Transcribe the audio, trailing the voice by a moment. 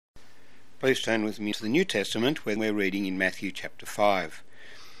Please turn with me to the New Testament when we're reading in Matthew chapter 5.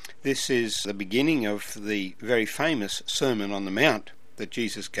 This is the beginning of the very famous Sermon on the Mount that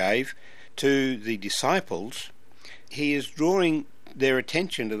Jesus gave to the disciples. He is drawing their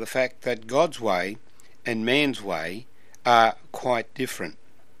attention to the fact that God's way and man's way are quite different.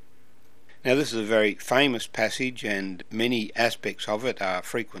 Now, this is a very famous passage and many aspects of it are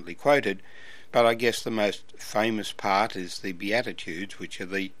frequently quoted, but I guess the most famous part is the Beatitudes, which are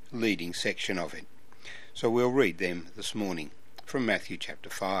the leading section of it. So we'll read them this morning from Matthew chapter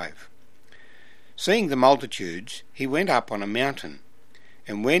 5. Seeing the multitudes, he went up on a mountain,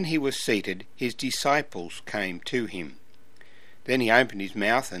 and when he was seated, his disciples came to him. Then he opened his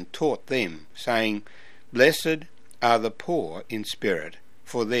mouth and taught them, saying, Blessed are the poor in spirit,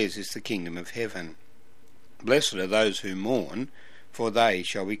 for theirs is the kingdom of heaven. Blessed are those who mourn, for they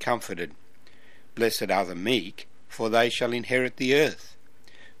shall be comforted. Blessed are the meek, for they shall inherit the earth.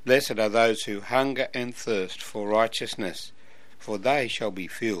 Blessed are those who hunger and thirst for righteousness, for they shall be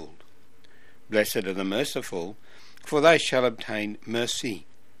filled. Blessed are the merciful, for they shall obtain mercy.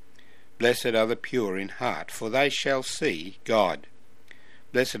 Blessed are the pure in heart, for they shall see God.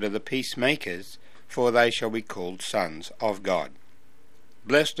 Blessed are the peacemakers, for they shall be called sons of God.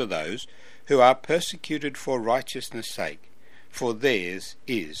 Blessed are those who are persecuted for righteousness' sake, for theirs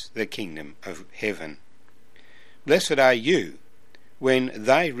is the kingdom of heaven. Blessed are you, when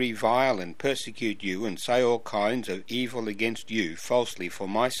they revile and persecute you, and say all kinds of evil against you falsely for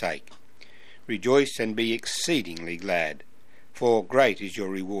my sake. Rejoice and be exceedingly glad, for great is your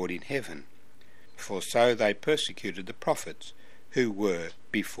reward in heaven. For so they persecuted the prophets who were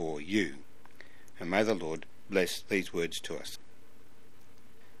before you. And may the Lord bless these words to us.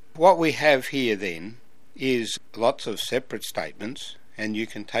 What we have here then is lots of separate statements, and you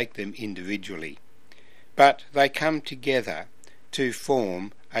can take them individually, but they come together to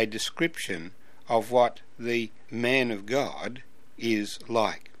form a description of what the man of God is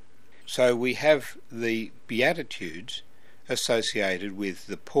like. So we have the Beatitudes associated with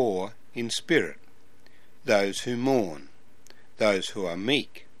the poor in spirit, those who mourn, those who are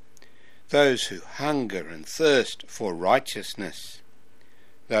meek, those who hunger and thirst for righteousness,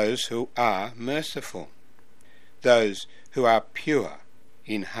 those who are merciful, those who are pure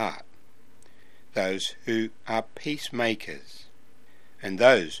in heart, those who are peacemakers, and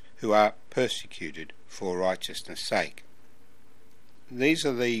those who are persecuted for righteousness' sake. These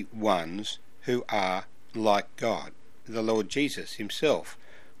are the ones who are like God. The Lord Jesus himself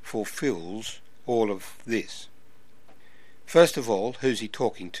fulfills all of this. First of all, who's he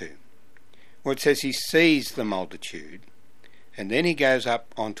talking to? Well, it says he sees the multitude, and then he goes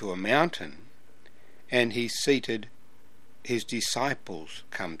up onto a mountain, and he's seated. His disciples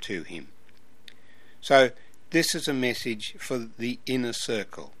come to him. So this is a message for the inner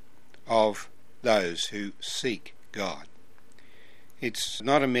circle of those who seek God. It's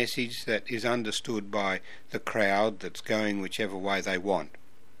not a message that is understood by the crowd that's going whichever way they want.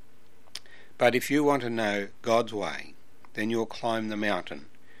 But if you want to know God's way, then you'll climb the mountain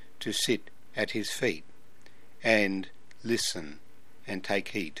to sit at his feet and listen and take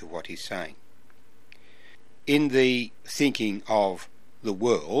heed to what he's saying. In the thinking of the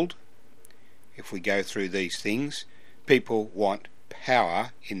world, if we go through these things, people want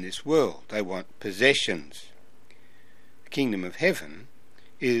power in this world. They want possessions. The kingdom of heaven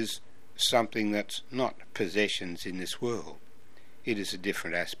is something that's not possessions in this world. It is a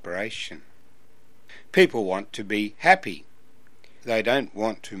different aspiration. People want to be happy. They don't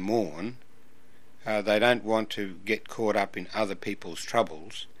want to mourn. They don't want to get caught up in other people's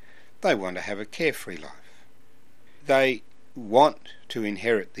troubles. They want to have a carefree life. They want to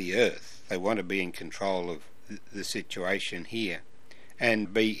inherit the earth. They want to be in control of the situation here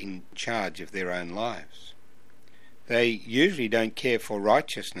and be in charge of their own lives. They usually don't care for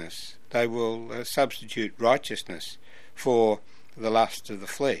righteousness. They will substitute righteousness for the lust of the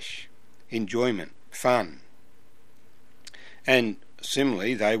flesh, enjoyment, fun. And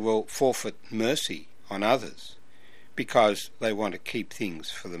similarly, they will forfeit mercy on others because they want to keep things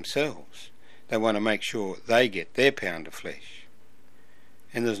for themselves. They want to make sure they get their pound of flesh.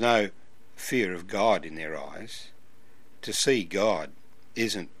 And there's no fear of God in their eyes. To see God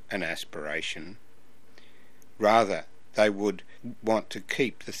isn't an aspiration. Rather, they would want to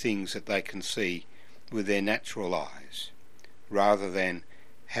keep the things that they can see with their natural eyes, rather than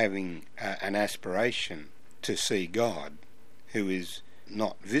having an aspiration to see God, who is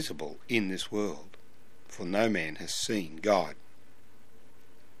not visible in this world, for no man has seen God.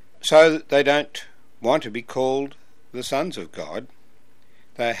 So they don't want to be called the sons of God.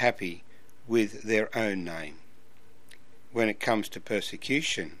 They are happy with their own name. When it comes to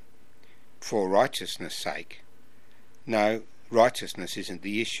persecution, for righteousness' sake. No, righteousness isn't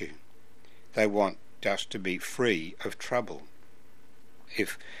the issue. They want just to be free of trouble.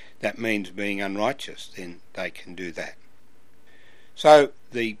 If that means being unrighteous, then they can do that. So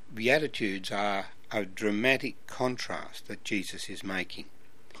the Beatitudes are a dramatic contrast that Jesus is making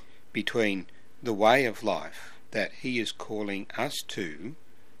between the way of life that he is calling us to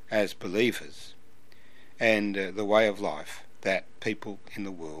as believers and the way of life that people in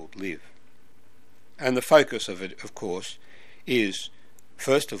the world live. And the focus of it, of course, is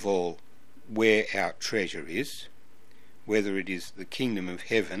first of all where our treasure is, whether it is the kingdom of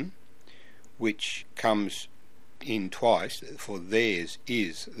heaven, which comes in twice, for theirs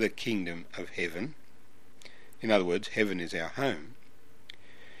is the kingdom of heaven. In other words, heaven is our home.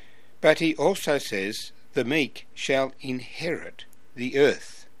 But he also says, the meek shall inherit the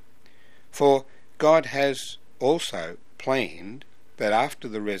earth. For God has also planned that after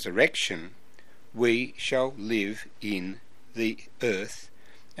the resurrection we shall live in the earth,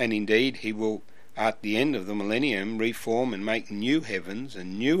 and indeed he will, at the end of the millennium, reform and make new heavens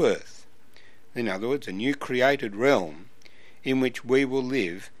and new earth. In other words, a new created realm in which we will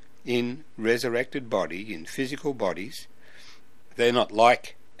live in resurrected body, in physical bodies. They're not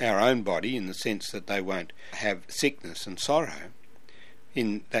like our own body in the sense that they won't have sickness and sorrow.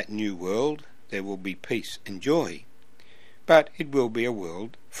 In that new world there will be peace and joy, but it will be a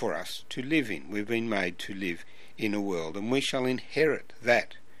world for us to live in. We've been made to live in a world, and we shall inherit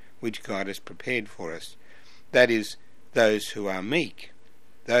that which God has prepared for us. That is, those who are meek,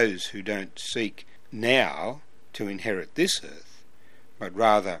 those who don't seek now to inherit this earth, but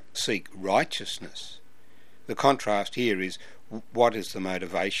rather seek righteousness. The contrast here is, what is the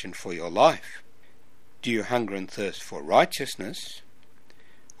motivation for your life? Do you hunger and thirst for righteousness,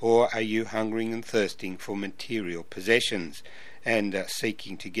 or are you hungering and thirsting for material possessions and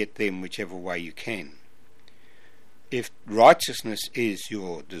seeking to get them whichever way you can? If righteousness is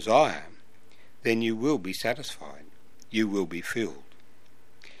your desire, then you will be satisfied, you will be filled.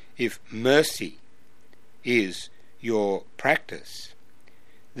 If mercy is your practice,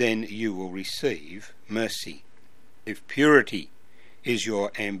 then you will receive mercy. If purity is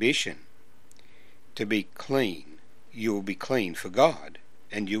your ambition, to be clean, you will be clean for God,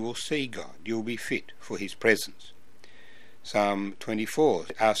 and you will see God. You will be fit for his presence. Psalm 24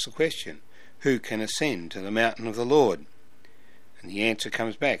 asks the question, who can ascend to the mountain of the Lord? And the answer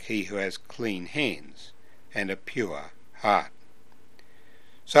comes back, he who has clean hands and a pure heart.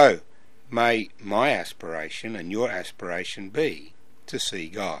 So, may my aspiration and your aspiration be to see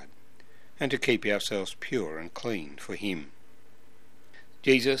God and to keep ourselves pure and clean for him.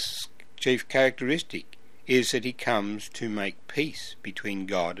 Jesus' chief characteristic is that he comes to make peace between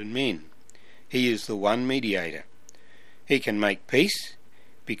God and men. He is the one mediator. He can make peace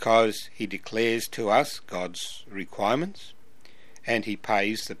because he declares to us God's requirements, and he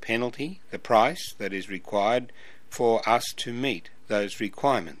pays the penalty, the price that is required for us to meet those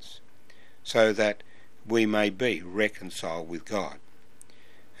requirements, so that we may be reconciled with God.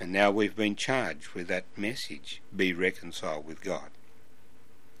 And now we've been charged with that message, be reconciled with God.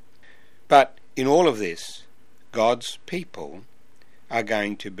 But in all of this, God's people are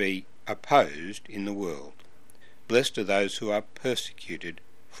going to be opposed in the world. Blessed are those who are persecuted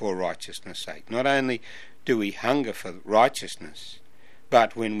for righteousness' sake. Not only do we hunger for righteousness,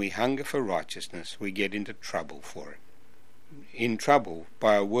 but when we hunger for righteousness, we get into trouble for it. In trouble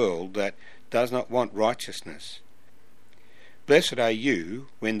by a world that does not want righteousness. Blessed are you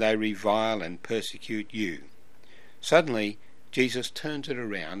when they revile and persecute you. Suddenly, Jesus turns it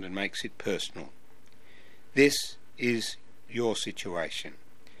around and makes it personal. This is your situation.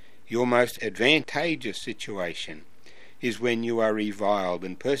 Your most advantageous situation is when you are reviled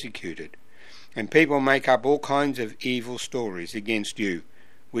and persecuted, and people make up all kinds of evil stories against you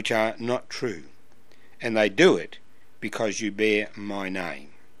which are not true, and they do it because you bear my name.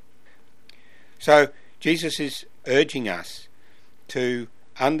 So Jesus is urging us to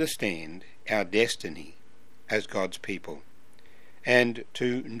understand our destiny as God's people, and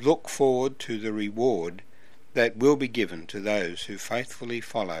to look forward to the reward that will be given to those who faithfully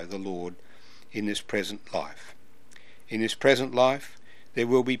follow the Lord in this present life. In this present life, there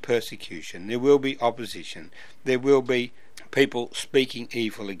will be persecution, there will be opposition, there will be people speaking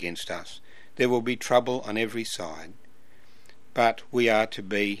evil against us, there will be trouble on every side, but we are to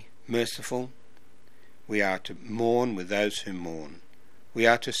be merciful, we are to mourn with those who mourn, we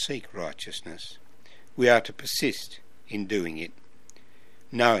are to seek righteousness, we are to persist in doing it,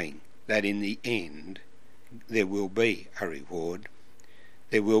 knowing that in the end there will be a reward,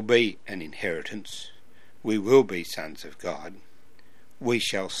 there will be an inheritance, we will be sons of God, we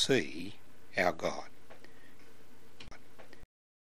shall see our God.